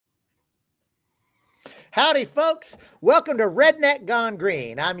Howdy, folks. Welcome to Redneck Gone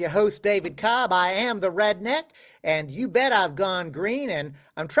Green. I'm your host, David Cobb. I am the Redneck, and you bet I've gone green, and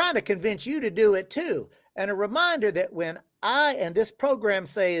I'm trying to convince you to do it too. And a reminder that when I and this program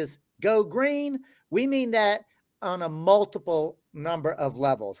says go green, we mean that on a multiple number of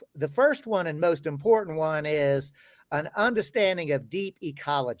levels. The first one and most important one is an understanding of deep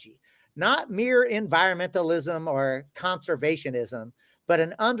ecology, not mere environmentalism or conservationism, but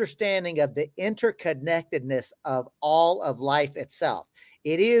an understanding of the interconnectedness of all of life itself.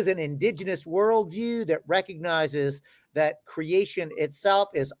 It is an indigenous worldview that recognizes that creation itself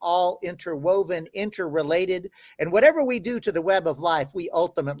is all interwoven, interrelated, and whatever we do to the web of life, we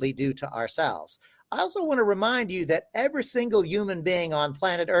ultimately do to ourselves. I also want to remind you that every single human being on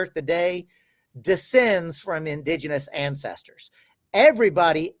planet Earth today descends from indigenous ancestors.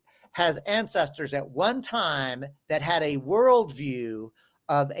 Everybody has ancestors at one time that had a worldview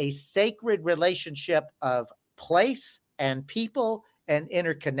of a sacred relationship of place and people and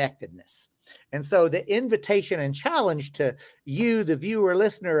interconnectedness. And so the invitation and challenge to you, the viewer,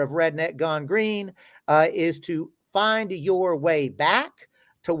 listener of Redneck Gone Green, is to find your way back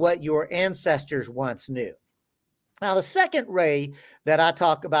to what your ancestors once knew. Now, the second way that I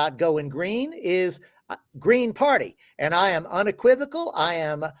talk about going green is Green Party. And I am unequivocal, I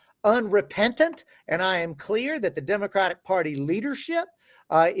am unrepentant, and I am clear that the Democratic Party leadership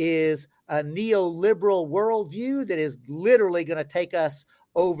is a neoliberal worldview that is literally going to take us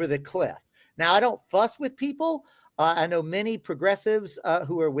over the cliff. Now, I don't fuss with people. I know many progressives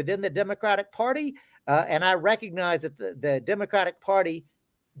who are within the Democratic Party, and I recognize that the Democratic Party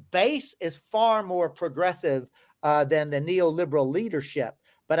base is far more progressive than the neoliberal leadership.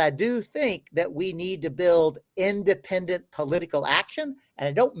 But I do think that we need to build independent political action. And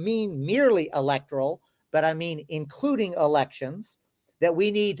I don't mean merely electoral, but I mean including elections, that we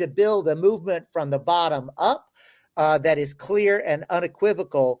need to build a movement from the bottom up that is clear and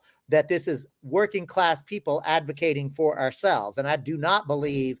unequivocal that this is working class people advocating for ourselves. And I do not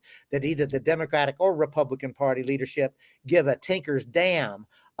believe that either the Democratic or Republican Party leadership give a tinker's damn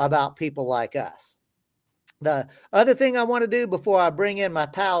about people like us. The other thing I want to do before I bring in my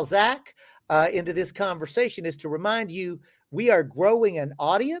pal Zach into this conversation is to remind you we are growing an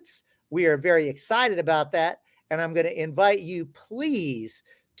audience. We are very excited about that. And I'm going to invite you, please,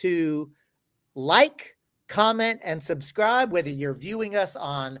 to like, comment, and subscribe, whether you're viewing us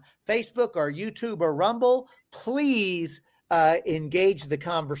on Facebook or YouTube or Rumble. Please engage the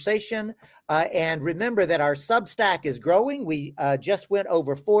conversation. And remember that our Substack is growing. We just went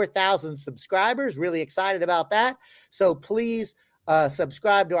over 4,000 subscribers. Really excited about that. So please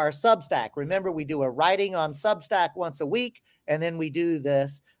subscribe to our Substack. Remember, we do a writing on Substack once a week, and then we do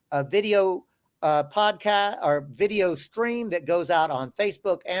this video podcast or video stream that goes out on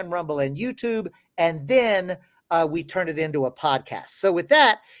Facebook and Rumble and YouTube. And then we turn it into a podcast. So with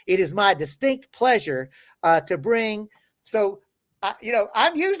that, it is my distinct pleasure to bring. So,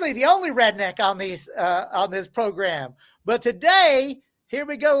 I'm usually the only redneck on this program, but today, here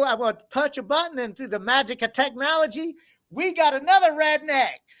we go. I want to punch a button, and through the magic of technology, we got another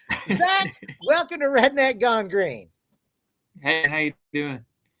redneck. Zach, welcome to Redneck Gone Green. Hey, how you doing?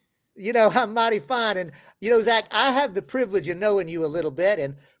 I'm mighty fine. And, Zach, I have the privilege of knowing you a little bit.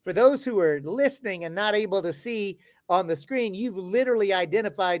 And for those who are listening and not able to see on the screen, you've literally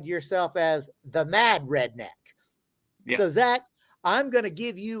identified yourself as the mad redneck. Yeah. So, Zach, I'm going to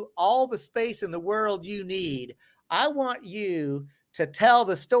give you all the space in the world you need. I want you to tell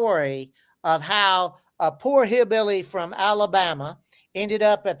the story of how a poor hillbilly from Alabama ended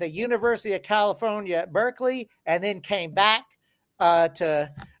up at the University of California at Berkeley and then came back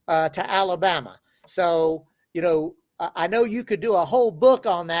to Alabama. So, I know you could do a whole book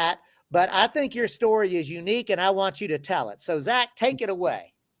on that, but I think your story is unique and I want you to tell it. So, Zach, take it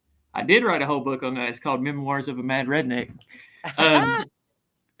away. I did write a whole book on that. It's called Memoirs of a Mad Redneck. I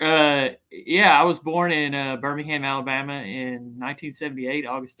was born in Birmingham, Alabama in 1978,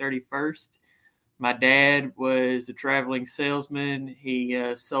 August 31st. My dad was a traveling salesman. He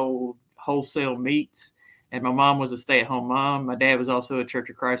sold wholesale meats, and my mom was a stay-at-home mom. My dad was also a Church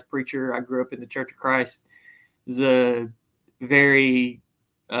of Christ preacher. I grew up in the Church of Christ. It was a very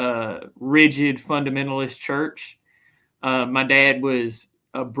rigid fundamentalist church. My dad was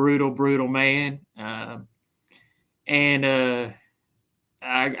a brutal man. And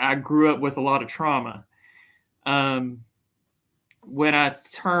I grew up with a lot of trauma. When I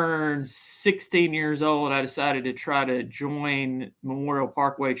turned 16 years old, I decided to try to join Memorial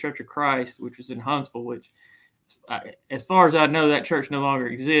Parkway Church of Christ, which was in Huntsville, which, as far as I know, that church no longer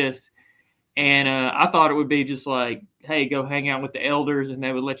exists. And I thought it would be just like, hey, go hang out with the elders and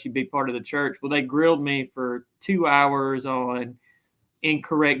they would let you be part of the church. Well, they grilled me for 2 hours on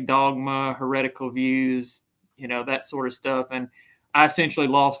incorrect dogma, heretical views, that sort of stuff. And I essentially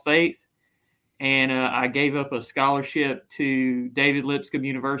lost faith. And I gave up a scholarship to David Lipscomb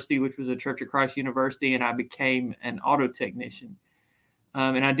University, which was a Church of Christ university, and I became an auto technician.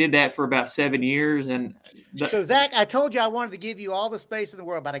 And I did that for about 7 years. And so, Zach, I told you I wanted to give you all the space in the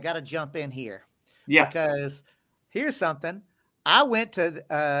world, but I got to jump in here. Yeah. Because here's something. I went to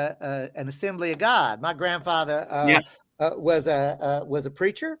an Assembly of God. My grandfather was a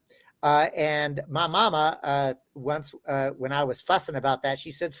preacher. And my mama, once when I was fussing about that,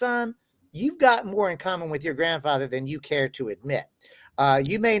 she said, son, you've got more in common with your grandfather than you care to admit.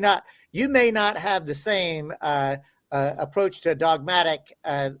 You may not have the same approach to dogmatic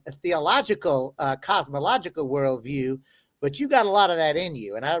theological cosmological worldview, but you got a lot of that in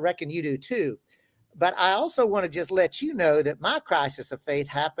you, and I reckon you do too. But I also want to just let you know that my crisis of faith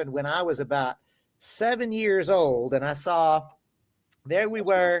happened when I was about 7 years old, and I saw there we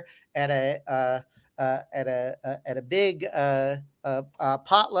were at a big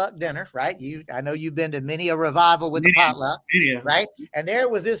potluck dinner, right? I know you've been to many a revival with the potluck, right? And there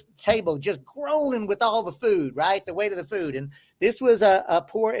was this table just groaning with all the food, right? The weight of the food. And this was a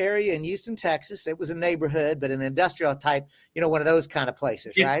poor area in Houston, Texas. It was a neighborhood, but an industrial type, one of those kind of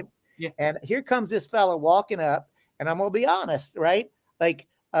places, right? Yeah. And here comes this fellow walking up, and I'm going to be honest, right? Like,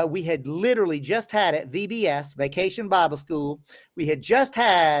 we had literally just had at VBS, Vacation Bible School, we had just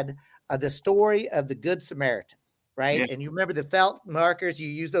had the story of the Good Samaritan, right? Yeah. And you remember the felt markers, you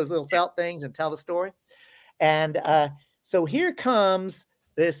use those little felt things and tell the story. And so here comes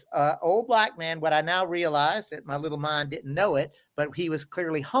this old black man, what I now realize that my little mind didn't know it, but he was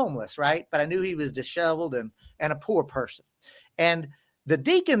clearly homeless, right? But I knew he was disheveled and a poor person. And the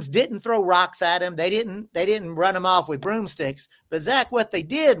deacons didn't throw rocks at him. They didn't run him off with broomsticks. But Zach, what they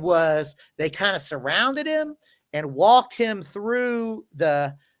did was they kind of surrounded him and walked him through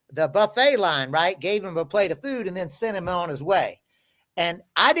the buffet line, right? Gave him a plate of food and then sent him on his way. And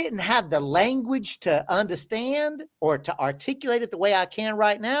I didn't have the language to understand or to articulate it the way I can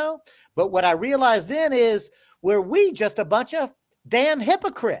right now. But what I realized then is we just a bunch of damn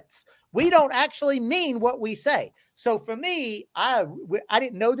hypocrites. We don't actually mean what we say. So for me, I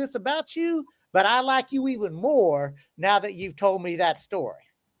didn't know this about you, but I like you even more now that you've told me that story.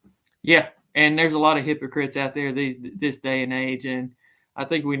 Yeah. And there's a lot of hypocrites out there this day and age. And I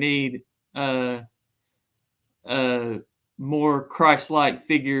think we need more Christ-like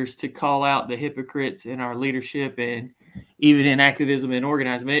figures to call out the hypocrites in our leadership and even in activism and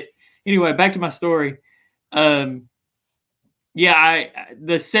organizing. Anyway, back to my story. The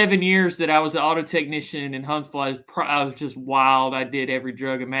 7 years that I was an auto technician in Huntsville, I was just wild. I did every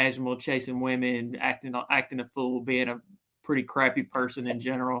drug imaginable, chasing women, acting a fool, being a pretty crappy person in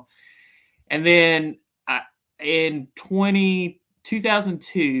general. And then in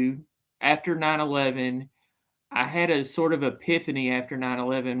 2002, after 9/11, I had a sort of epiphany after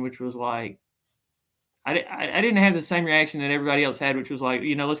 9/11, which was like, I didn't have the same reaction that everybody else had, which was like,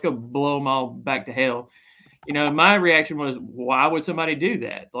 let's go blow them all back to hell. My reaction was, why would somebody do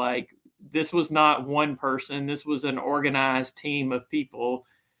that? Like, this was not one person. This was an organized team of people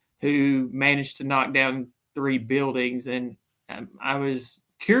who managed to knock down 3 buildings. And I was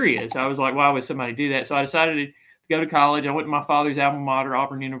curious. I was like, why would somebody do that? So I decided to go to college. I went to my father's alma mater,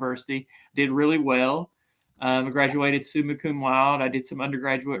 Auburn University, did really well. I graduated summa cum laude. I did some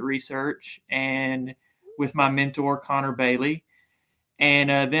undergraduate research and with my mentor, Connor Bailey.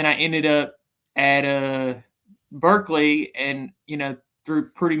 And then I ended up at Berkeley, and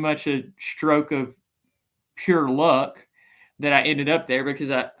through pretty much a stroke of pure luck that I ended up there,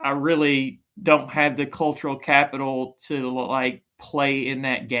 because I really don't have the cultural capital to like play in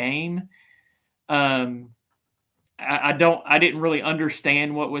that game. I didn't really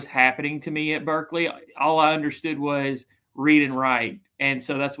understand what was happening to me at Berkeley. All I understood was read and write, and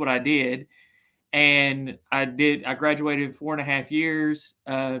so that's what I did. And I graduated in 4.5 years.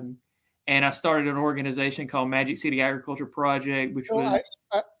 And I started an organization called Magic City Agriculture Project, which was.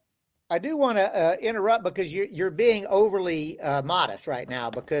 I do want to interrupt because you're being overly modest right now,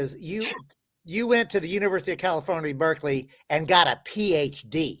 because you went to the University of California, Berkeley, and got a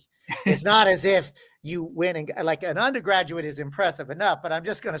PhD. It's not as if you went and like an undergraduate is impressive enough, but I'm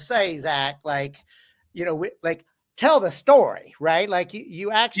just going to say, Zach, tell the story, right? Like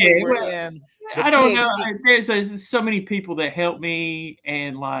you actually were in. I don't know. There's so many people that helped me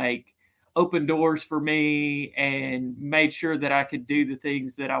and like opened doors for me and made sure that I could do the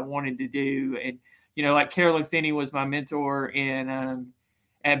things that I wanted to do. And, like Carolyn Finney was my mentor in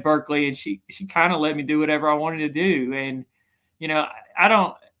at Berkeley, and she kind of let me do whatever I wanted to do. And I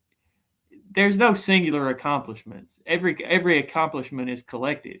don't. There's no singular accomplishments. Every accomplishment is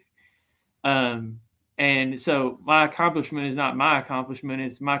collective. And so my accomplishment is not my accomplishment.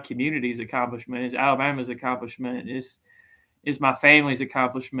 It's my community's accomplishment. It's Alabama's accomplishment. It's my family's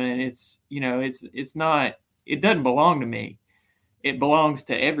accomplishment. It's not. It doesn't belong to me. It belongs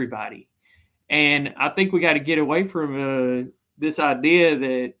to everybody. And I think we got to get away from this idea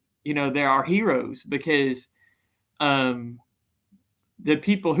that there are heroes, because the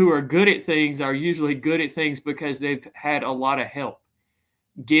people who are good at things are usually good at things because they've had a lot of help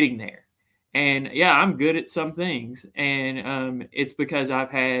getting there. And yeah, I'm good at some things, and it's because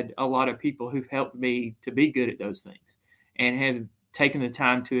I've had a lot of people who've helped me to be good at those things and have taken the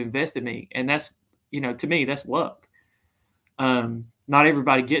time to invest in me. And that's, to me, that's luck. Not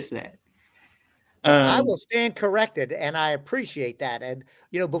everybody gets that. I will stand corrected, and I appreciate that. And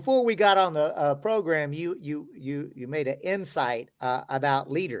before we got on the program, you made an insight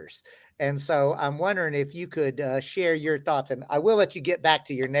about leaders, and so I'm wondering if you could share your thoughts. And I will let you get back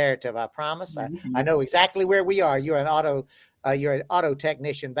to your narrative. I promise. Mm-hmm. I know exactly where we are. You're an auto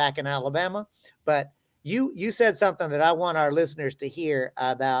technician back in Alabama, but you said something that I want our listeners to hear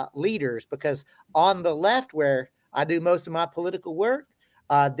about leaders, because on the left, where I do most of my political work,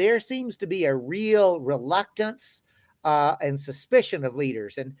 there seems to be a real reluctance and suspicion of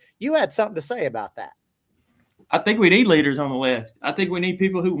leaders. And you had something to say about that. I think we need leaders on the left. I think we need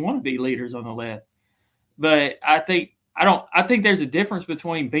people who want to be leaders on the left. But I think there's a difference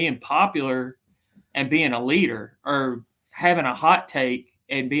between being popular and being a leader, or having a hot take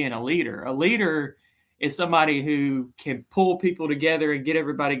and being a leader. A leader is somebody who can pull people together and get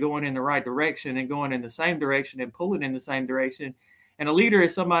everybody going in the right direction and going in the same direction and pulling in the same direction. And a leader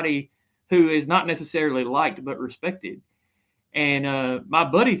is somebody who is not necessarily liked but respected. And my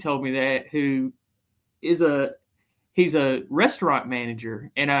buddy told me that, who is he's a restaurant manager,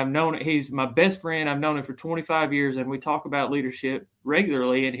 and he's my best friend. I've known him for 25 years, and we talk about leadership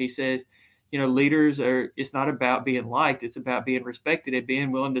regularly. And he says, it's not about being liked. It's about being respected and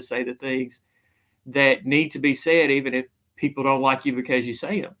being willing to say the things that need to be said, even if people don't like you because you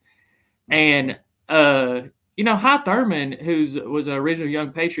say them. And, Hy Thurman, who was an original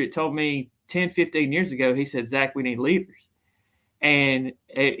Young Patriot, told me 10, 15 years ago, he said, "Zach, we need leaders." And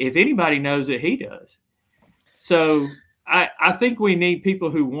if anybody knows it, he does. So I think we need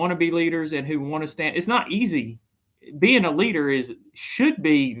people who want to be leaders and who want to stand. It's not easy. Being a leader should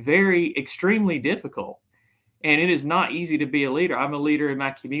be extremely difficult. And it is not easy to be a leader. I'm a leader in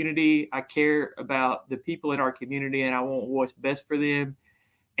my community. I care about the people in our community, and I want what's best for them.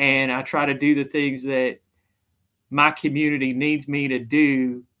 And I try to do the things that my community needs me to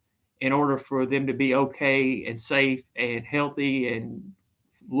do in order for them to be okay and safe and healthy and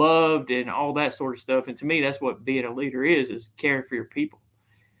loved and all that sort of stuff. And to me, that's what being a leader is caring for your people.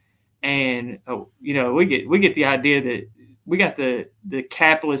 And, we get the idea that we got the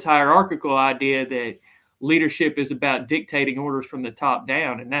capitalist hierarchical idea that leadership is about dictating orders from the top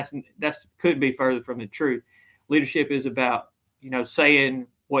down. And that's couldn't be further from the truth. Leadership is about, saying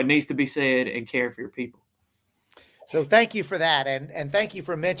what needs to be said and caring for your people. So thank you for that. And thank you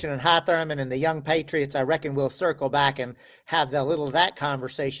for mentioning Hy Thurman and the Young Patriots. I reckon we'll circle back and have a little of that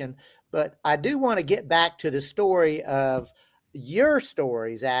conversation. But I do want to get back to the story of your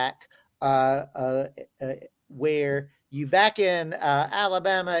story, Zach, where you back in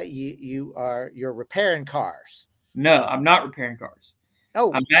Alabama, you're repairing cars. No, I'm not repairing cars.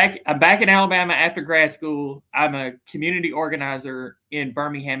 Oh, I'm back in Alabama after grad school. I'm a community organizer in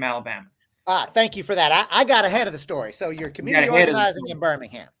Birmingham, Alabama. Thank you for that. I got ahead of the story. So you're community organizing in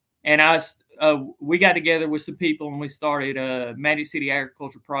Birmingham. And we got together with some people and we started a Magic City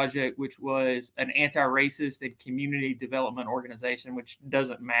Agriculture Project, which was an anti-racist and community development organization, which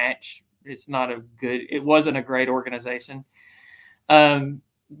doesn't match. It wasn't a great organization.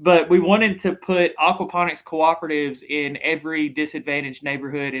 But we wanted to put aquaponics cooperatives in every disadvantaged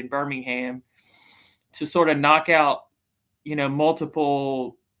neighborhood in Birmingham to sort of knock out,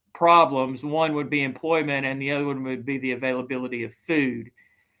 multiple problems. One would be employment and the other one would be the availability of food.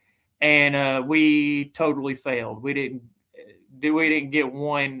 And we totally failed. We didn't get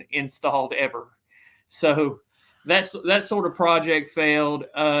one installed ever. So that sort of project failed.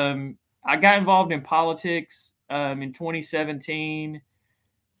 I got involved in politics in 2017.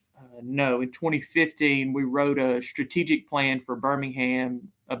 In 2015, we wrote a strategic plan for Birmingham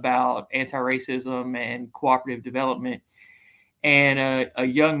about anti-racism and cooperative development. And a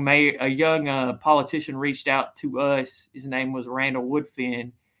young politician reached out to us. His name was Randall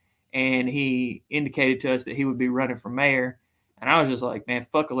Woodfin, and he indicated to us that he would be running for mayor. And I was just like, man,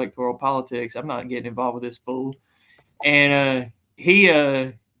 fuck electoral politics. I'm not getting involved with this fool. And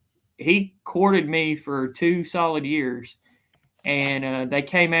he courted me for 2 solid years. And they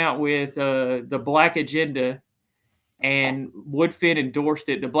came out with the Black Agenda, and Woodfin endorsed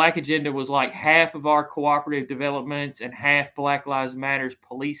it. The Black Agenda was like half of our cooperative developments and half Black Lives Matter's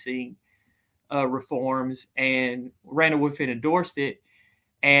policing reforms. And Randall Woodfin endorsed it,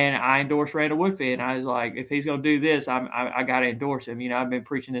 and I endorsed Randall Woodfin. I was like, if he's going to do this, I got to endorse him. I've been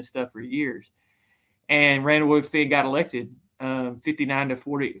preaching this stuff for years. And Randall Woodfin got elected 59 to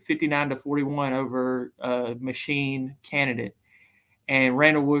 41 over a machine candidate. And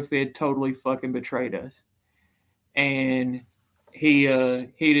Randall Woodfin totally fucking betrayed us. And he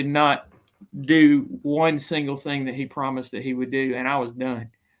did not do one single thing that he promised that he would do, and I was done.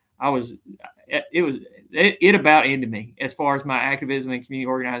 It about ended me as far as my activism and community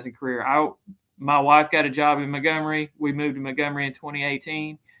organizing career. My wife got a job in Montgomery. We moved to Montgomery in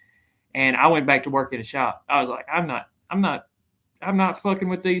 2018, and I went back to work at a shop. I was like, I'm not fucking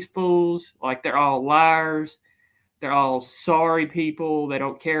with these fools. Like, they're all liars. They're all sorry people. They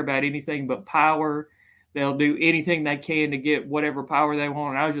don't care about anything but power. They'll do anything they can to get whatever power they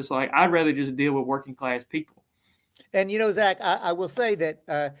want. And I was just like, I'd rather just deal with working class people. And, Zach, I will say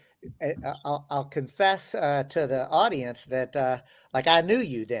that I'll confess to the audience that like I knew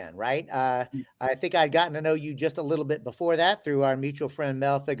you then, right? I think I'd gotten to know you just a little bit before that through our mutual friend,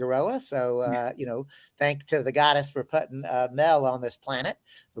 Mel Figueroa. So, thank to the goddess for putting Mel on this planet.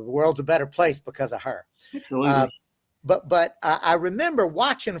 The world's a better place because of her. Absolutely. But I remember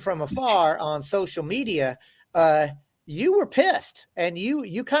watching from afar on social media, you were pissed, and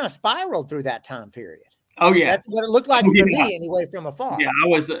you kind of spiraled through that time period. Oh yeah, that's what it looked like to me anyway from afar. Yeah,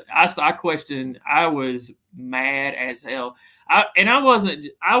 I questioned. I was mad as hell. I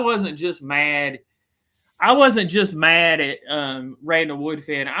wasn't just mad. I wasn't just mad at Randall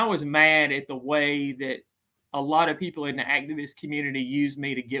Woodfin. I was mad at the way that a lot of people in the activist community used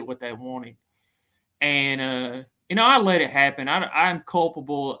me to get what they wanted, and I let it happen. I'm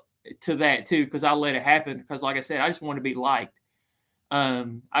culpable to that too, because I let it happen. Because, like I said, I just want to be liked. I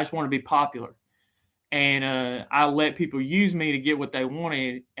just want to be popular, and I let people use me to get what they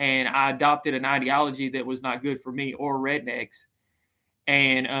wanted. And I adopted an ideology that was not good for me or rednecks.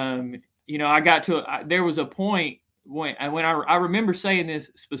 And I got to there was a point when I remember saying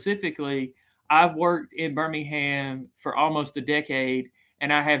this specifically. I've worked in Birmingham for almost a decade,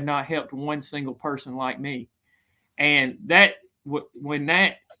 and I have not helped one single person like me. And when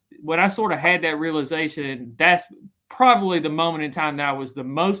I sort of had that realization, that's probably the moment in time that I was the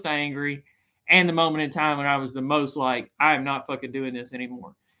most angry, and the moment in time when I was the most like, I am not fucking doing this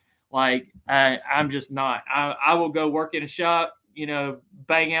anymore. Like, I'm just not. I will go work in a shop,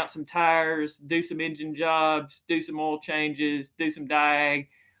 bang out some tires, do some engine jobs, do some oil changes, do some diag,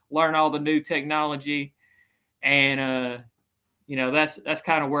 learn all the new technology. And, that's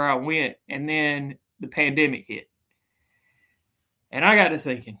kind of where I went. And then the pandemic hit. And I got to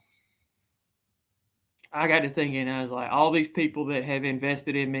thinking, I was like, all these people that have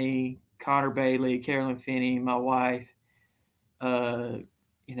invested in me, Connor Bailey, Carolyn Finney, my wife, dozens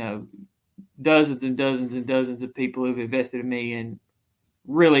and dozens and dozens of people who've invested in me and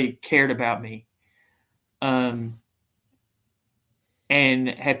really cared about me, and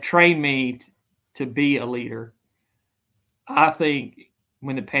have trained me to be a leader. I think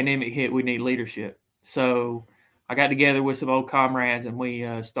when the pandemic hit, we need leadership. So I got together with some old comrades, and we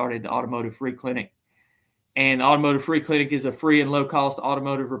started the Automotive Free Clinic. And the Automotive Free Clinic is a free and low-cost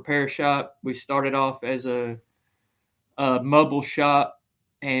automotive repair shop. We started off as a mobile shop,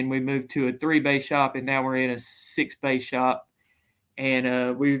 and we moved to a 3-bay shop, and now we're in a 6-bay shop.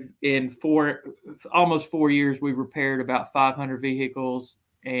 And we've in almost 4 years, we've repaired about 500 vehicles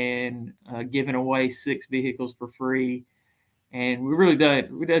and given away 6 vehicles for free. And we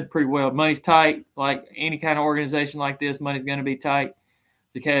did pretty well. Money's tight. Like any kind of organization like this, money's going to be tight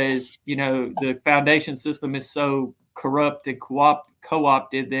because, the foundation system is so corrupt and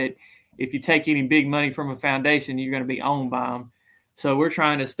co-opted that if you take any big money from a foundation, you're going to be owned by them. So we're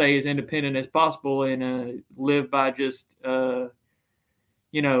trying to stay as independent as possible and live by just,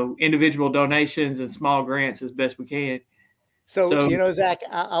 individual donations and small grants as best we can. So Zach,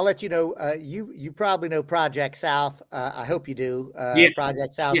 I'll let you know, you probably know Project South. I hope you do. Yes.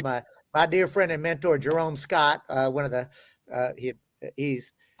 Project South, yes. My dear friend and mentor, Jerome Scott, one of the,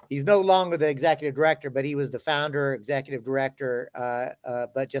 he's no longer the executive director, but he was the founder, executive director,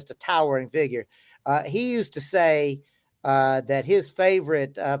 but just a towering figure. He used to say that his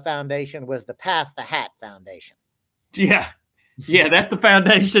favorite foundation was the Pass the Hat Foundation. Yeah, that's the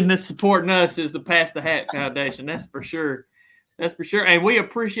foundation that's supporting us is the Pass the Hat Foundation. That's for sure. That's for sure. And we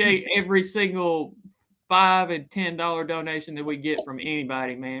appreciate every single $5 and $10 donation that we get from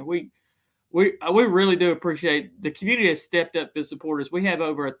anybody, man. We really do appreciate the community has stepped up to support us. We have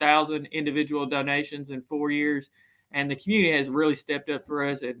over 1,000 individual donations in 4 years, and the community has really stepped up for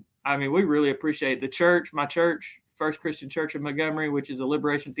us. And I mean, we really appreciate the church, my church, First Christian Church of Montgomery, which is a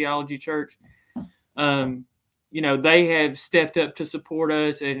Liberation Theology church. They have stepped up to support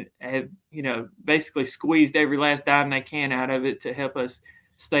us and have, basically squeezed every last dime they can out of it to help us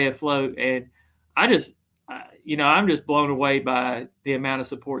stay afloat. And I'm just blown away by the amount of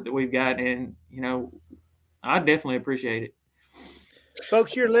support that we've got. And, I definitely appreciate it.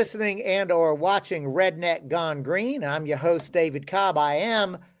 Folks, you're listening and or watching Redneck Gone Green. I'm your host, David Cobb.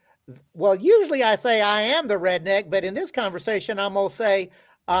 Usually I say I am the redneck, but in this conversation, I'm going to say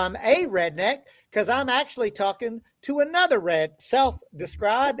I'm a redneck because I'm actually talking to another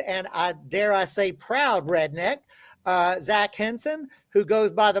self-described and I say proud redneck, Zach Henson, who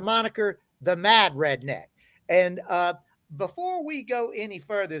goes by the moniker The Mad Redneck. And before we go any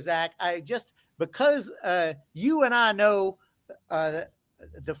further, Zach, because you and I know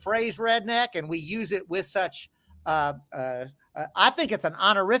the phrase redneck and we use it with such, I think it's an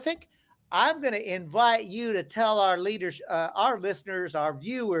honorific. I'm going to invite you to tell our leaders, our listeners, our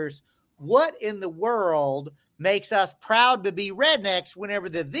viewers, what in the world makes us proud to be rednecks whenever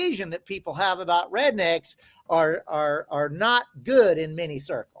the vision that people have about rednecks are not good in many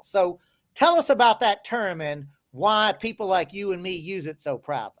circles. So tell us about that term and why people like you and me use it so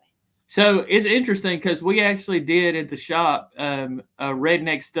proudly. So it's interesting because we actually did at the shop a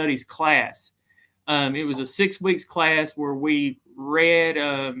redneck studies class. It was a 6 weeks class where we read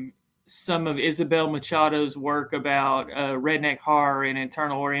some of Isabel Machado's work about redneck horror and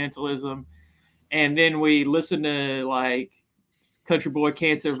internal Orientalism. And then we listened to like Country Boy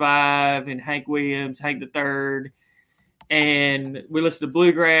Can't Survive and Hank Williams, Hank III. And we listened to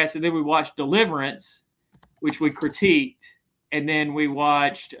Bluegrass. And then we watched Deliverance, which we critiqued. And then we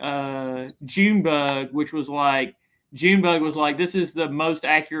watched Junebug, which was like, this is the most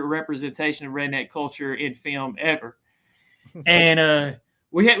accurate representation of redneck culture in film ever. And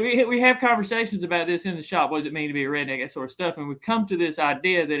we have conversations about this in the shop. What does it mean to be a redneck? That sort of stuff. And we've come to this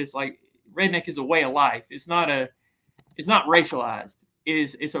idea that it's like redneck is a way of life. It's not racialized.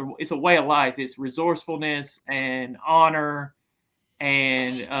 It's a way of life. It's resourcefulness and honor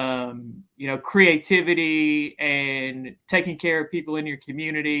and creativity and taking care of people in your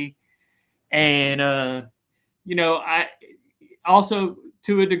community. And I also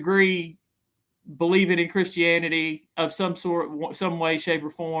to a degree believing in Christianity of some sort, some way, shape,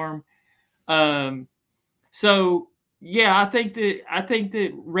 or form. So yeah, I think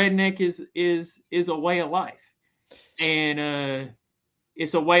that redneck is a way of life, and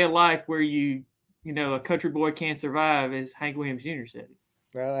it's a way of life where a country boy can't survive, as Hank Williams Jr. said.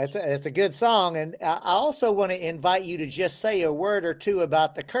 Well, it's a good song, and I also want to invite you to just say a word or two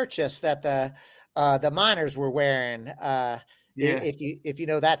about the kerchiefs that the miners were wearing. If you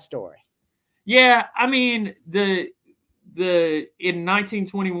know that story. Yeah, I mean in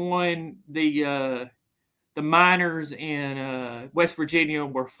 1921 the miners in West Virginia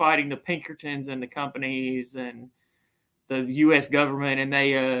were fighting the Pinkertons and the companies and the U.S. government, and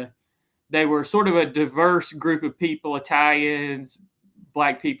they were sort of a diverse group of people, Italians,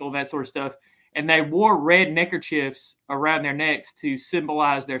 black people, that sort of stuff, and they wore red neckerchiefs around their necks to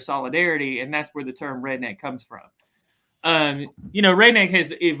symbolize their solidarity, and that's where the term redneck comes from. Redneck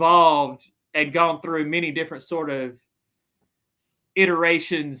has evolved and gone through many different sort of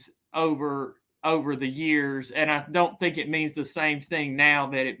iterations over the years, and I don't think it means the same thing now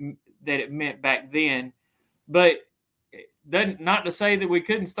that it meant back then. But not to say that we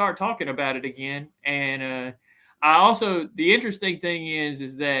couldn't start talking about it again. And the interesting thing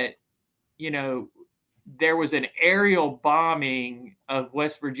is that there was an aerial bombing of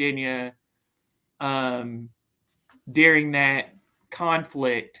West Virginia during that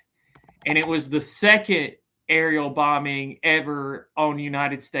conflict. And it was the second aerial bombing ever on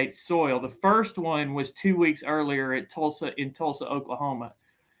United States soil. The first one was 2 weeks earlier in Tulsa, Oklahoma.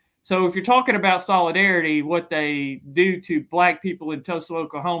 So if you're talking about solidarity, what they do to black people in Tulsa,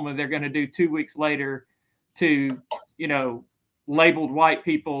 Oklahoma, they're going to do 2 weeks later to, labeled white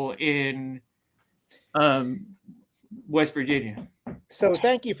people in West Virginia. So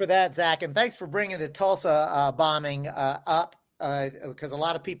thank you for that, Zach. And thanks for bringing the Tulsa bombing up. Because a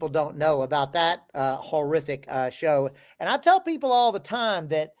lot of people don't know about that horrific show. And I tell people all the time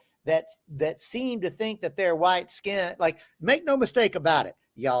that seem to think that their white skin, like, make no mistake about it,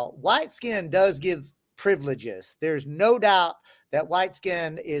 y'all, white skin does give privileges. There's no doubt that white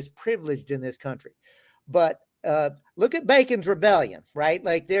skin is privileged in this country. But look at Bacon's Rebellion, right?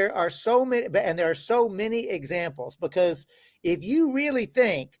 Like there are so many, and there are so many examples, because if you really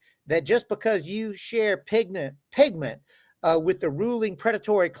think that just because you share pigment with the ruling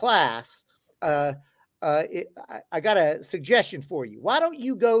predatory class, I got a suggestion for you. Why don't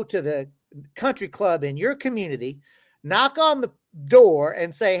you go to the country club in your community, knock on the door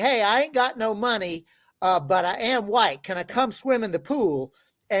and say, hey, I ain't got no money, but I am white. Can I come swim in the pool?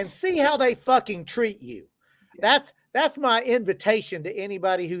 And see how they fucking treat you. That's my invitation to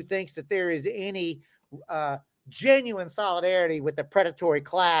anybody who thinks that there is any genuine solidarity with the predatory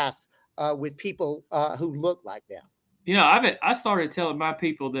class with people who look like them. I started telling my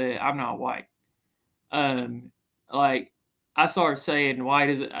people that I'm not white. Like I started saying white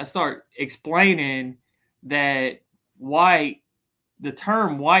is. I start explaining that the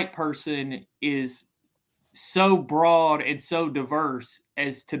term white person is so broad and so diverse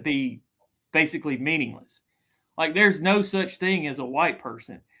as to be basically meaningless. Like there's no such thing as a white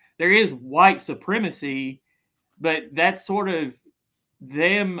person. There is white supremacy, but that's sort of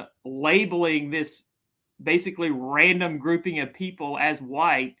them labeling this basically random grouping of people as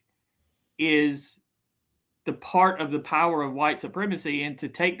white is the part of the power of white supremacy. And to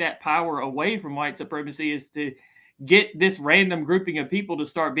take that power away from white supremacy is to get this random grouping of people to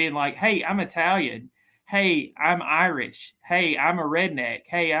start being like, hey, I'm Italian. Hey, I'm Irish. Hey, I'm a redneck.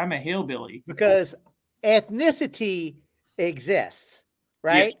 Hey, I'm a hillbilly. Because ethnicity exists,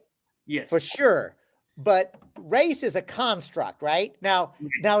 right? Yes. For sure. But race is a construct, right? Now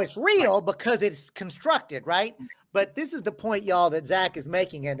it's real because it's constructed, right? But this is the point, y'all, that Zach is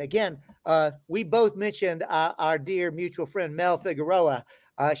making. And again, we both mentioned our dear mutual friend, Mel Figueroa.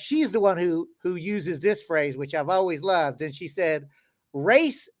 She's the one who uses this phrase, which I've always loved. And she said,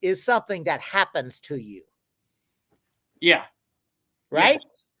 race is something that happens to you. Yeah. Right? Yeah.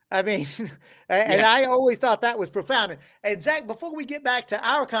 I mean, and I always thought that was profound. And Zach, before we get back to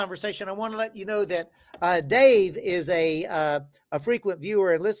our conversation, I want to let you know that Dave is a frequent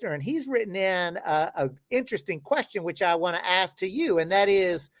viewer and listener, and he's written in an interesting question, which I want to ask to you. And that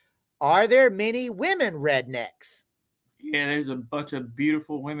is, are there many women rednecks? Yeah, there's a bunch of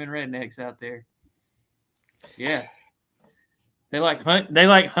beautiful women rednecks out there. Yeah. They like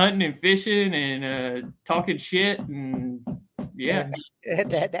hunting and fishing and talking shit, and yeah.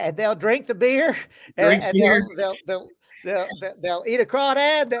 And they'll drink the beer. They'll eat a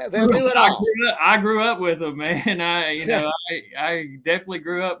crawdad. They'll do it all. I grew up with them, man. I definitely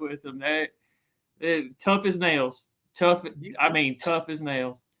grew up with them. They're tough as nails. Tough as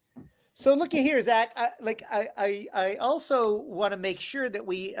nails. So look at here, Zach. I also want to make sure that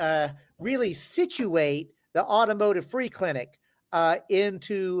we really situate the Automotive Free Clinic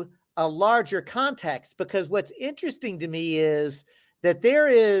into a larger context, because what's interesting to me is that there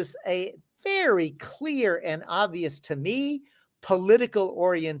is a very clear and obvious, to me, political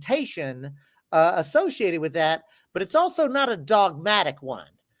orientation associated with that, but it's also not a dogmatic one,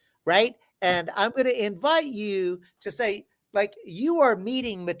 right? And I'm going to invite you to say, like, you are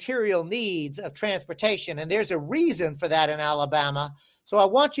meeting material needs of transportation, and there's a reason for that in Alabama. So I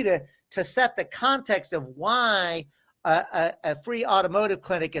want you to set the context of why a free automotive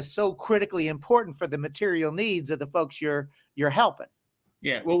clinic is so critically important for the material needs of the folks you're helping.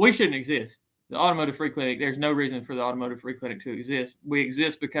 Yeah, well, we shouldn't exist. The Automotive Free Clinic, there's no reason for the Automotive Free Clinic to exist. We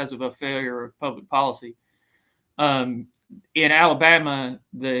exist because of a failure of public policy. In Alabama,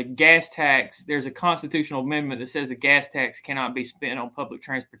 the gas tax, there's a constitutional amendment that says the gas tax cannot be spent on public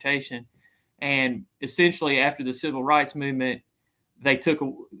transportation. And essentially, after the civil rights movement, they took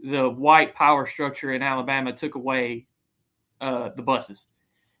the white power structure in Alabama took away the buses.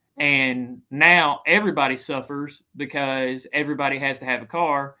 And now everybody suffers because everybody has to have a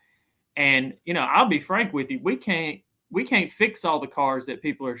car. And, I'll be frank with you, we can't fix all the cars that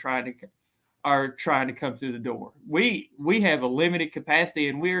people are trying to come through the door. We have a limited capacity,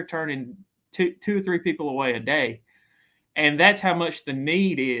 and we're turning two or three people away a day. And that's how much the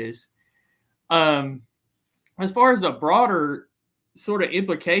need is. As far as the broader sort of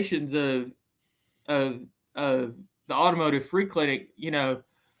implications of the Automotive Free Clinic,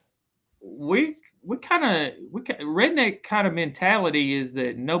 redneck kind of mentality is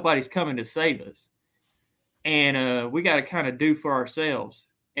that nobody's coming to save us, and we got to kind of do for ourselves.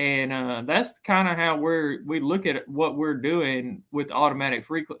 And that's kind of how we look at what we're doing with the Automotive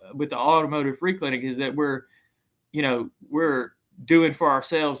Free Clinic, is that we're doing for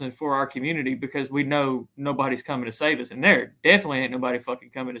ourselves and for our community, because we know nobody's coming to save us. And there definitely ain't nobody fucking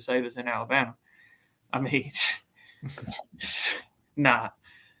coming to save us in Alabama. I mean, nah,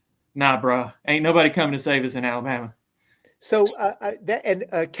 bro. Ain't nobody coming to save us in Alabama. So,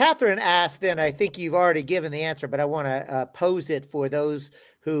 Catherine asked, then I think you've already given the answer, but I want to pose it for those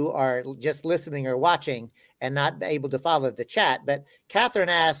who are just listening or watching and not able to follow the chat. But Catherine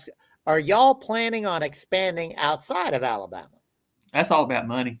asked, are y'all planning on expanding outside of Alabama? That's all about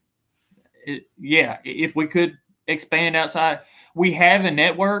money. Yeah, if we could expand outside, we have a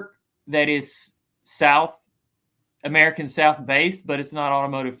network that is American South based, but it's not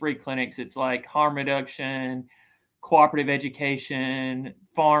automotive free clinics. It's like harm reduction, cooperative education,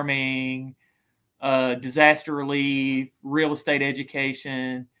 farming, disaster relief, real estate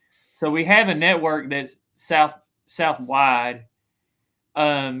education. So we have a network that's south wide.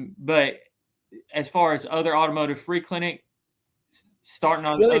 But as far as other automotive free clinic, starting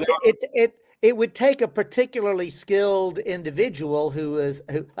on Well, it would take a particularly skilled individual who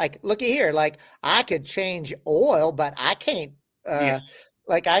like, looky here, like I could change oil, but I can't. Yeah.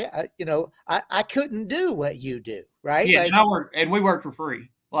 Like I couldn't do what you do, right? Yeah, Like, and we work for free.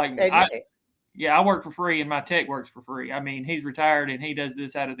 Like and I work for free, and my tech works for free. I mean, he's retired, and he does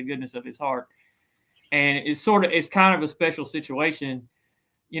this out of the goodness of his heart. And it's kind of a special situation.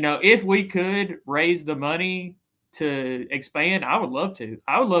 If we could raise the money to expand, I would love to.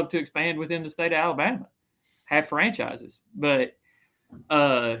 I would love to expand within the state of Alabama, have franchises. But,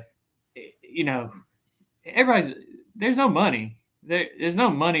 there's no money. There's no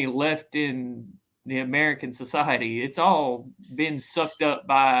money left in the American society. It's all been sucked up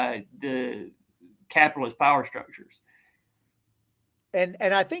by the capitalist power structures. And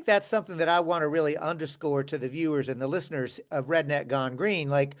I think that's something that I want to really underscore to the viewers and the listeners of Redneck Gone Green.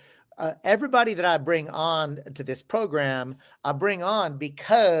 Like everybody that I bring on to this program, I bring on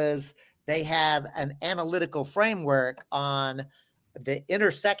because they have an analytical framework on the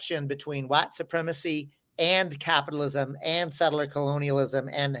intersection between white supremacy and capitalism and settler colonialism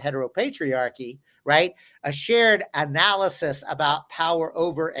and heteropatriarchy, right? A shared analysis about power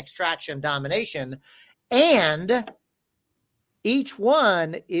over extraction domination. And each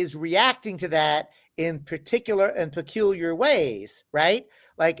one is reacting to that in particular and peculiar ways, right?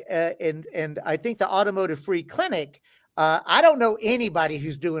 Like, and I think the Automotive Free Clinic, I don't know anybody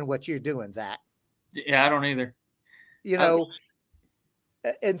who's doing what you're doing, Zach. Yeah, I don't either.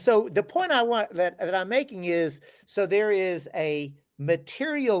 And so the point I want that I'm making is, so there is a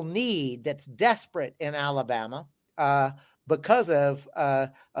material need that's desperate in Alabama because of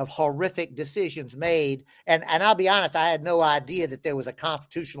horrific decisions made. And I'll be honest, I had no idea that there was a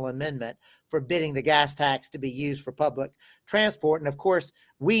constitutional amendment forbidding the gas tax to be used for public transport. And of course,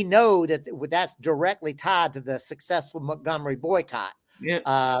 we know that that's directly tied to the successful Montgomery boycott.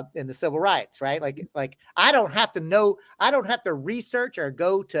 Yeah. In the civil rights, right? Like I don't have to research or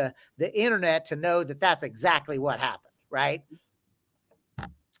go to the internet to know that that's exactly what happened, right?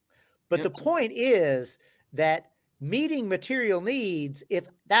 But the point is that meeting material needs, if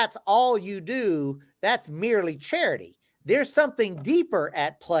that's all you do, that's merely charity. There's something deeper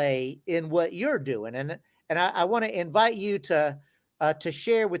at play in what you're doing, and I want to invite you to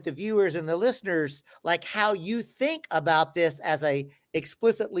share with the viewers and the listeners, like how you think about this as a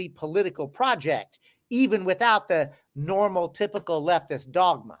explicitly political project, even without the normal, typical leftist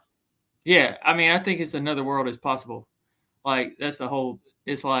dogma. Yeah, I mean, I think it's another world is possible. Like that's the whole.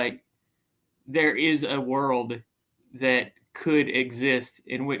 It's like there is a world that could exist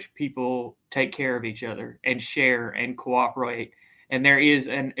in which people take care of each other and share and cooperate. And there is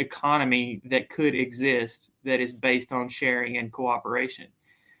an economy that could exist that is based on sharing and cooperation.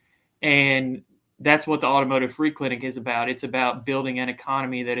 And that's what the Automotive Free Clinic is about. It's about building an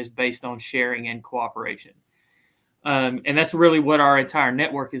economy that is based on sharing and cooperation. And that's really what our entire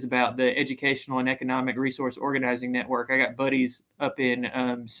network is about, the Educational and Economic Resource Organizing Network. I got buddies up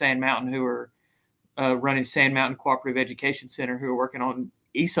in Sand Mountain who are running Sand Mountain Cooperative Education Center who are working on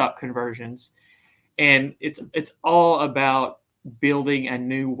ESOP conversions. And it's all about building a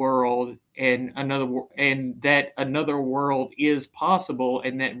new world and that another world is possible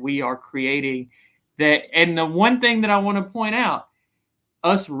and that we are creating that. And the one thing that I want to point out,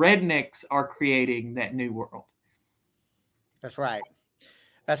 us rednecks are creating that new world. That's right.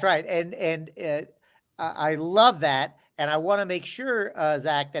 That's right. And I love that. And I want to make sure,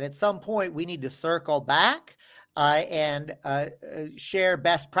 Zach, that at some point we need to circle back and share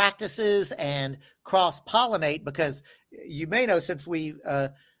best practices and cross-pollinate, because you may know since we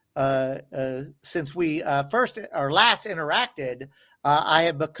first or last interacted, I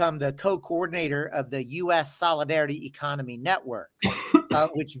have become the co-coordinator of the U.S. Solidarity Economy Network,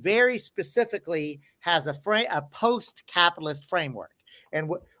 which very specifically has a post-capitalist framework.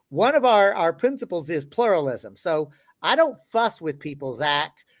 And one of our principles is pluralism. So I don't fuss with people,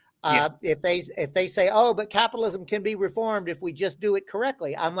 Zach, Yeah. If they say, oh, but capitalism can be reformed if we just do it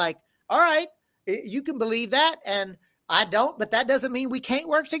correctly, I'm like, all right, you can believe that, and I don't, but that doesn't mean we can't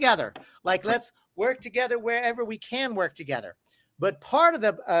work together. Like, let's work together wherever we can work together. But part of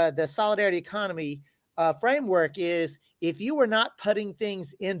the solidarity economy framework is, if you are not putting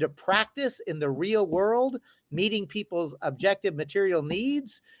things into practice in the real world, meeting people's objective material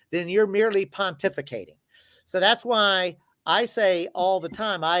needs, then you're merely pontificating. So that's why I say all the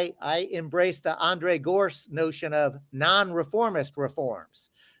time, I embrace the Andre Gorse notion of non-reformist reforms,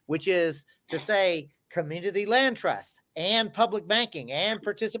 which is to say community land trust and public banking and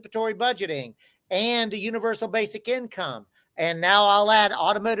participatory budgeting and a universal basic income. And now I'll add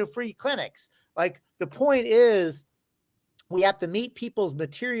automotive free clinics. Like, the point is, we have to meet people's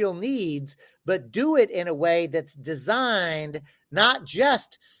material needs, but do it in a way that's designed not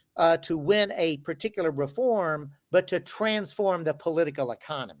just to win a particular reform, but to transform the political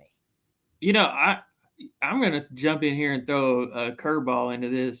economy. You know, I'm going to jump in here and throw a curveball into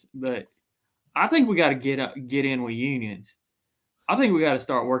this, but I think we got to get in with unions. I think we got to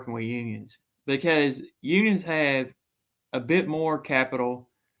start working with unions, because unions have a bit more capital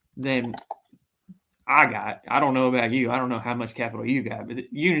than I got. I don't know about you. I don't know how much capital you got,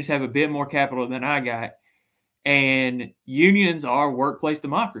 but unions have a bit more capital than I got. And unions are workplace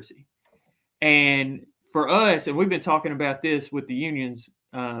democracy. And for us, and we've been talking about this with the unions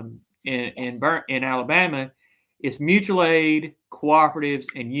in Alabama, it's mutual aid, cooperatives,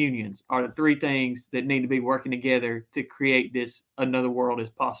 and unions are the three things that need to be working together to create this another world is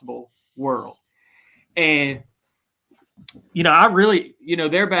possible world. And, I really,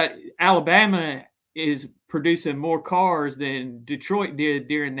 they're about Alabama is producing more cars than Detroit did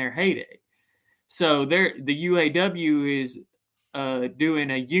during their heyday. So the UAW is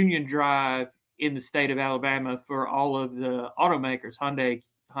doing a union drive in the state of Alabama for all of the automakers: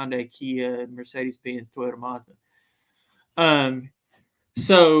 Hyundai, Kia, Mercedes-Benz, Toyota, Mazda.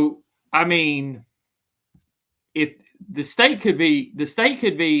 So I mean, if the state could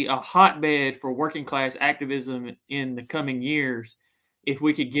be a hotbed for working class activism in the coming years, if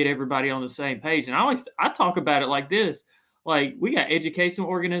we could get everybody on the same page. And I talk about it like this: like, we got educational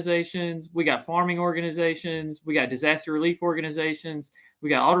organizations, we got farming organizations, we got disaster relief organizations, we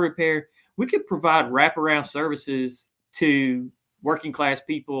got auto repair. We could provide wraparound services to working class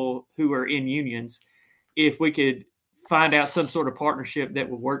people who are in unions if we could find out some sort of partnership that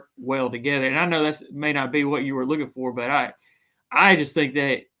would work well together. And I know that may not be what you were looking for, but I just think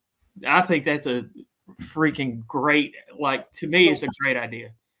that's a freaking great, like, to me, it's a great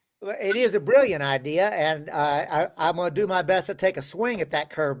idea. It is a brilliant idea, and I'm going to do my best to take a swing at that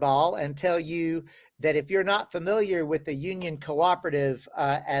curveball and tell you that if you're not familiar with the union cooperative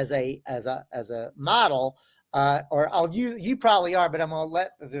as a model, or you probably are, but I'm going to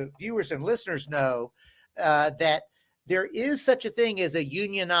let the viewers and listeners know that there is such a thing as a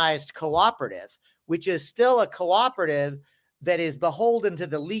unionized cooperative, which is still a cooperative that is beholden to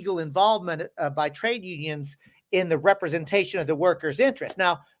the legal involvement by trade unions in the representation of the workers' interest.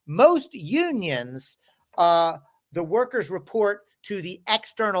 Now, most unions, the workers report to the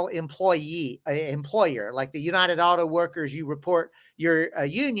external employer, like the United Auto Workers. You report, you're a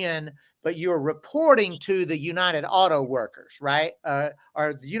union, but you're reporting to the United Auto Workers, right?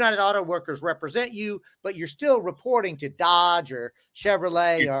 Or the United Auto Workers represent you, but you're still reporting to Dodge or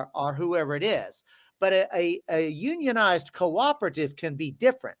Chevrolet or whoever it is. But a unionized cooperative can be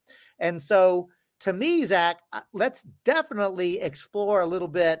different. And so, to me, Zach, let's definitely explore a little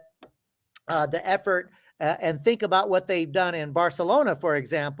bit the effort and think about what they've done in Barcelona, for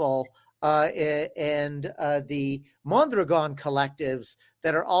example, and the Mondragon collectives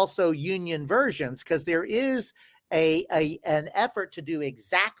that are also union versions, because there is an effort to do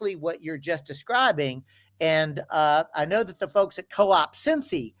exactly what you're just describing. And I know that the folks at Co-op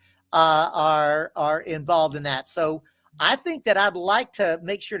Cincy are involved in that. So I think that I'd like to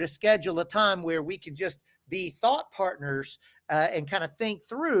make sure to schedule a time where we can just be thought partners and kind of think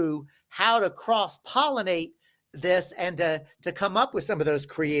through how to cross-pollinate this and to come up with some of those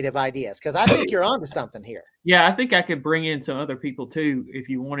creative ideas, because I think you're onto something here. Yeah, I think I could bring in some other people too, if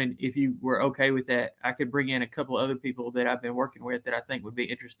you were okay with that. I could bring in a couple of other people that I've been working with that I think would be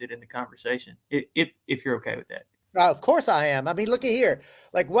interested in the conversation, if you're okay with that. Of course I am. I mean, look at here.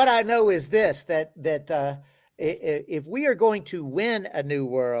 Like, what I know is this, that if we are going to win a new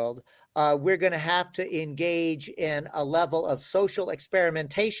world, we're going to have to engage in a level of social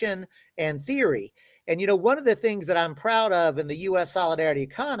experimentation and theory. And, one of the things that I'm proud of in the U.S. solidarity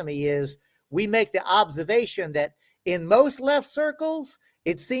economy is we make the observation that in most left circles,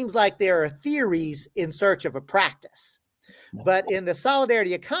 it seems like there are theories in search of a practice. But in the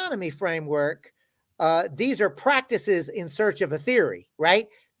solidarity economy framework, these are practices in search of a theory, right?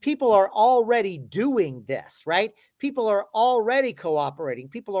 People are already doing this, right? People are already cooperating.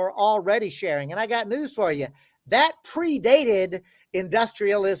 People are already sharing. And I got news for you. That predated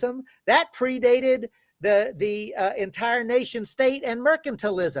industrialism. That predated the entire nation state and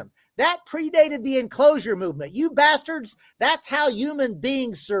mercantilism. That predated the enclosure movement. You bastards, that's how human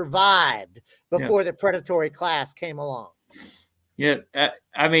beings survived before the predatory class came along. Yeah,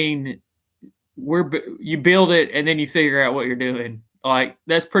 I mean, you build it and then you figure out what you're doing. Like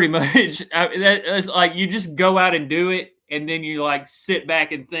that's pretty much that's like you just go out and do it, and then you like sit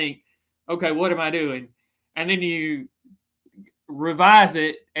back and think, okay, what am I doing? And then you revise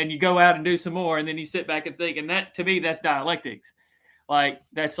it and you go out and do some more, and then you sit back and think. And that, to me, that's dialectics. Like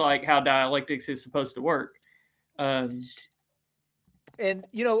that's like how dialectics is supposed to work. And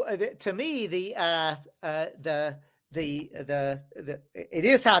you know, to me, it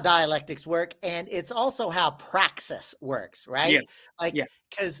is how dialectics work, and it's also how praxis works, right? Yes. Like,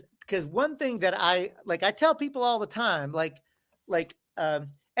 because one thing that I tell people all the time,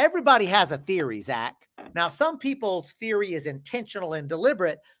 everybody has a theory, Zach. Now, some people's theory is intentional and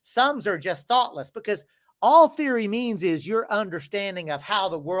deliberate. Some's are just thoughtless, because all theory means is your understanding of how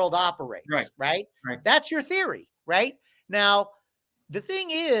the world operates, right? That's your theory, right? Now, the thing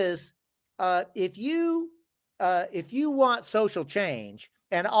is, if you want social change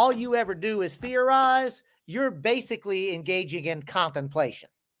and all you ever do is theorize, you're basically engaging in contemplation,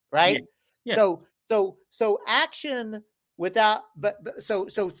 right? Yeah. So action without,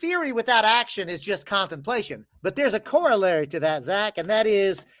 so theory without action is just contemplation. But there's a corollary to that, Zach, and that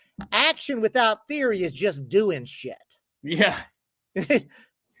is action without theory is just doing shit. Yeah.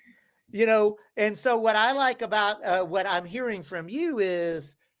 You know, and so what I like about what I'm hearing from you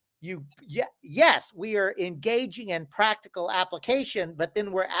is yes, we are engaging in practical application, but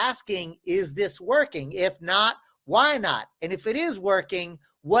then we're asking, is this working? If not, why not? And if it is working,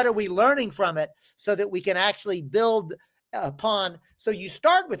 what are we learning from it so that we can actually build upon? So you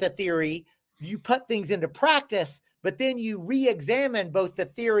start with a theory, you put things into practice, but then you re-examine both the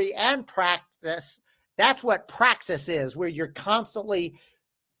theory and practice. That's what praxis is, where you're constantly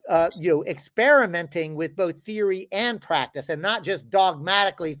experimenting with both theory and practice, and not just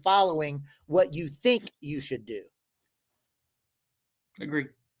dogmatically following what you think you should do. Agree.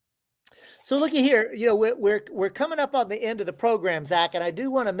 So looky here, we're coming up on the end of the program, Zach, and I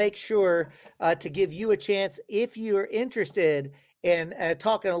do want to make sure to give you a chance, if you're interested in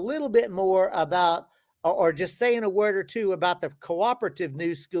talking a little bit more about, or just saying a word or two about the Cooperative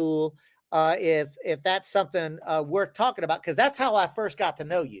New School, if that's something worth talking about, because that's how I first got to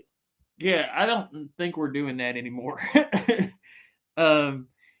know you. Yeah, I don't think we're doing that anymore.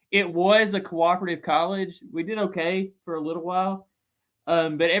 It was a cooperative college. We did okay for a little while,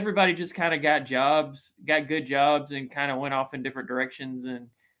 but everybody just kind of got good jobs, and kind of went off in different directions, and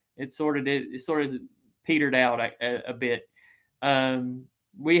it sort of petered out a bit.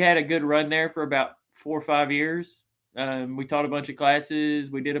 We had a good run there for about 4 or 5 years. We taught a bunch of classes.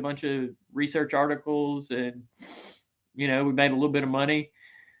 We did a bunch of research articles, and, we made a little bit of money.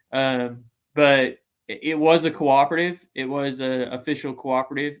 But it was a cooperative. It was an official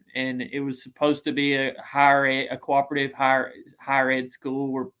cooperative, and it was supposed to be a cooperative higher ed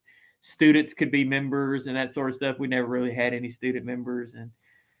school where students could be members and that sort of stuff. We never really had any student members.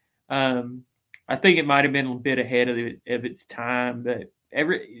 And I think it might have been a bit ahead of its time. But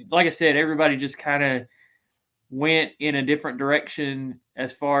like I said, everybody just kind of went in a different direction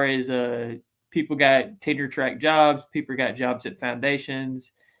as far as people got tenure track jobs, people got jobs at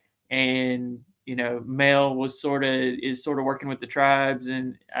foundations, and Mel is sort of working with the tribes,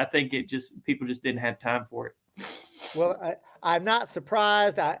 and I think people just didn't have time for it. Well, I'm not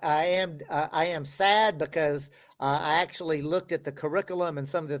surprised. I am sad, because I actually looked at the curriculum and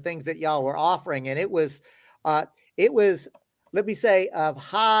some of the things that y'all were offering, and it was let me say, of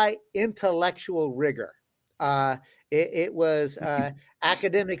high intellectual rigor. It was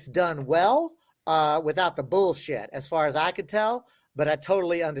academics done well, without the bullshit, as far as I could tell, but I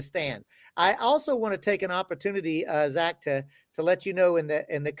totally understand. I also want to take an opportunity, Zach, to let you know in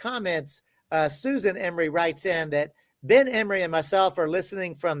the comments, Susan Emery writes in that Ben Emery and myself are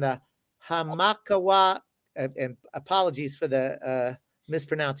listening from the Hamakawa, and apologies for the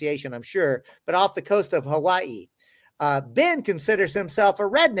mispronunciation, I'm sure, but off the coast of Hawaii. Ben considers himself a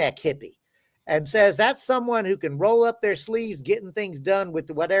redneck hippie, and says that's someone who can roll up their sleeves getting things done with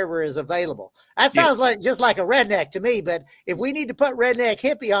whatever is available. That sounds like just like a redneck to me, but if we need to put redneck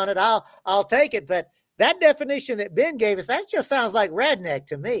hippie on it, I'll take it. But that definition that Ben gave us, that just sounds like redneck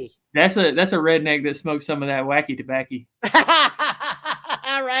to me. That's a redneck that smokes some of that wacky tobacco.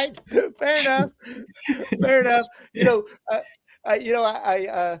 All right, fair enough. Fair enough.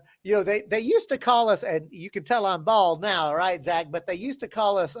 They used to call us, and you can tell I'm bald now, right, Zach? But they used to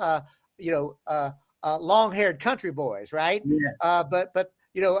call us, long-haired country boys, right? Yeah, But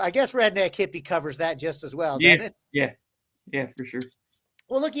I guess redneck hippie covers that just as well, yeah, doesn't it? yeah, for sure.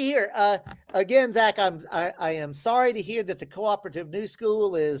 Well, looky here. Again, Zach, I am sorry to hear that the Cooperative New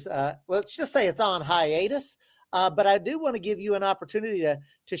School is, let's just say it's on hiatus. But I do want to give you an opportunity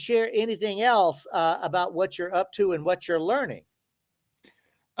to share anything else about what you're up to and what you're learning.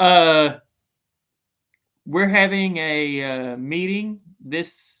 Uh, we're having a meeting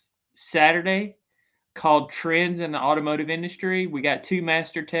this Saturday called Trends in the Automotive Industry. We got 2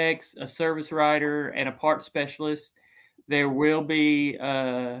 master techs, a service writer, and a parts specialist. There will be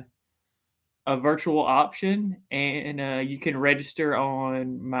a virtual option, and you can register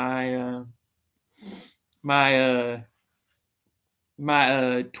on my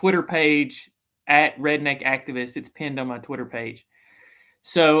Twitter page at Redneck Activist. It's pinned on my Twitter page.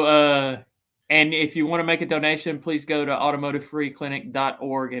 So, and if you want to make a donation, please go to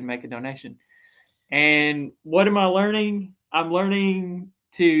automotivefreeclinic.org and make a donation. And what am I learning? I'm learning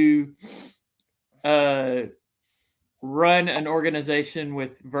to run an organization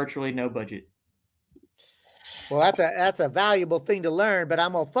with virtually no budget. Well, that's a valuable thing to learn, but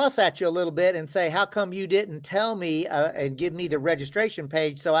I'm gonna fuss at you a little bit and say, how come you didn't tell me and give me the registration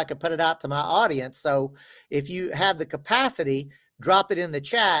page so I could put it out to my audience? So if you have the capacity, drop it in the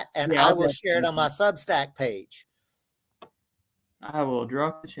chat, and I will share it on my Substack page. I will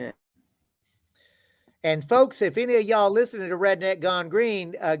drop the chat. And folks, if any of y'all listening to Redneck Gone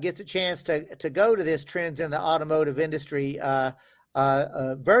Green gets a chance to go to this Trends in the Automotive Industry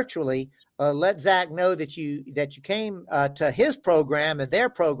virtually, let Zach know that you came to his program and their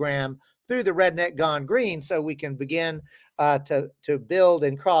program through the Redneck Gone Green, so we can begin to build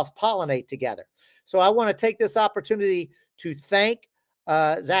and cross-pollinate together. So I want to take this opportunity to thank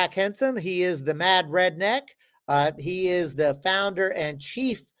Zach Henson. He is the Mad Redneck. He is the founder and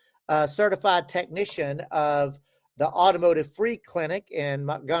chief certified technician of the Automotive Free Clinic in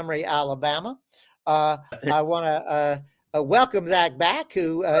Montgomery, Alabama. I want to welcome Zach back,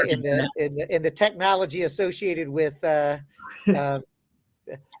 who in the technology associated with. I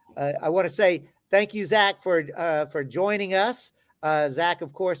want to say thank you, Zach, for joining us. Zach,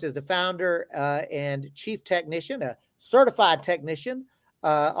 of course, is the founder and chief technician, a certified technician,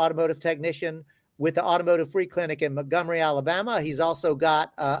 automotive technician with the Automotive Free Clinic in Montgomery, Alabama. He's also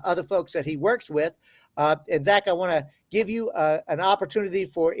got other folks that he works with. And Zach, I want to give you an opportunity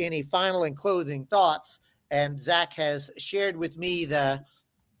for any final and closing thoughts. And Zach has shared with me the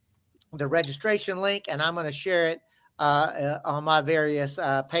registration link, and I'm going to share it on my various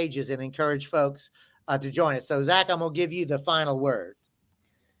pages and encourage folks to join it. So Zach, I'm going to give you the final word.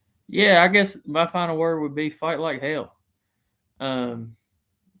 Yeah, I guess my final word would be fight like hell.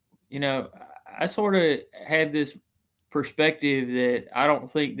 I sort of have this perspective that I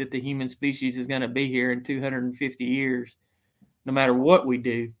don't think that the human species is going to be here in 250 years, no matter what we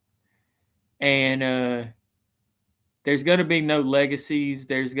do. And there's going to be no legacies.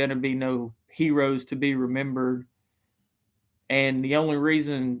 There's going to be no heroes to be remembered. And the only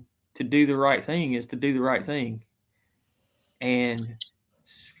reason to do the right thing is to do the right thing. And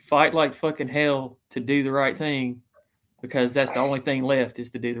fight like fucking hell to do the right thing, because that's the only thing left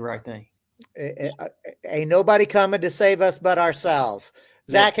is to do the right thing. Ain't nobody coming to save us but ourselves.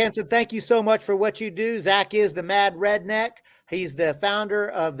 Zach Henson, thank you so much for what you do. Zach is the Mad Redneck. He's the founder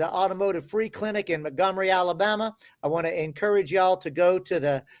of the Automotive Free Clinic in Montgomery, Alabama. I want to encourage y'all to go to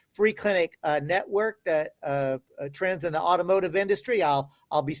the Free Clinic network that Trends in the Automotive Industry. I'll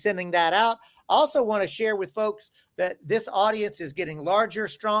be sending that out. I also want to share with folks that this audience is getting larger,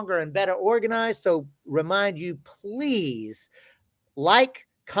 stronger, and better organized. So remind you, please like,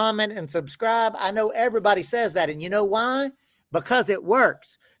 comment, and subscribe. I know everybody says that, and you know why? Because it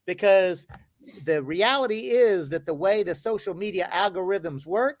works. Because the reality is that the way the social media algorithms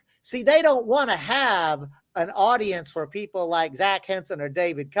work, see, they don't want to have an audience for people like Zach Henson or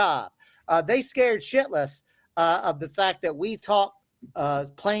David Cobb. They scared shitless of the fact that we talk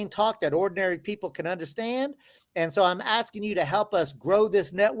plain talk that ordinary people can understand. And so I'm asking you to help us grow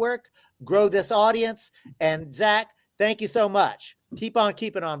this network, grow this audience. And Zach, thank you so much. Keep on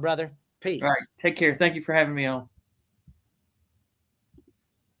keeping on, brother. Peace. All right. Take care. Thank you for having me on.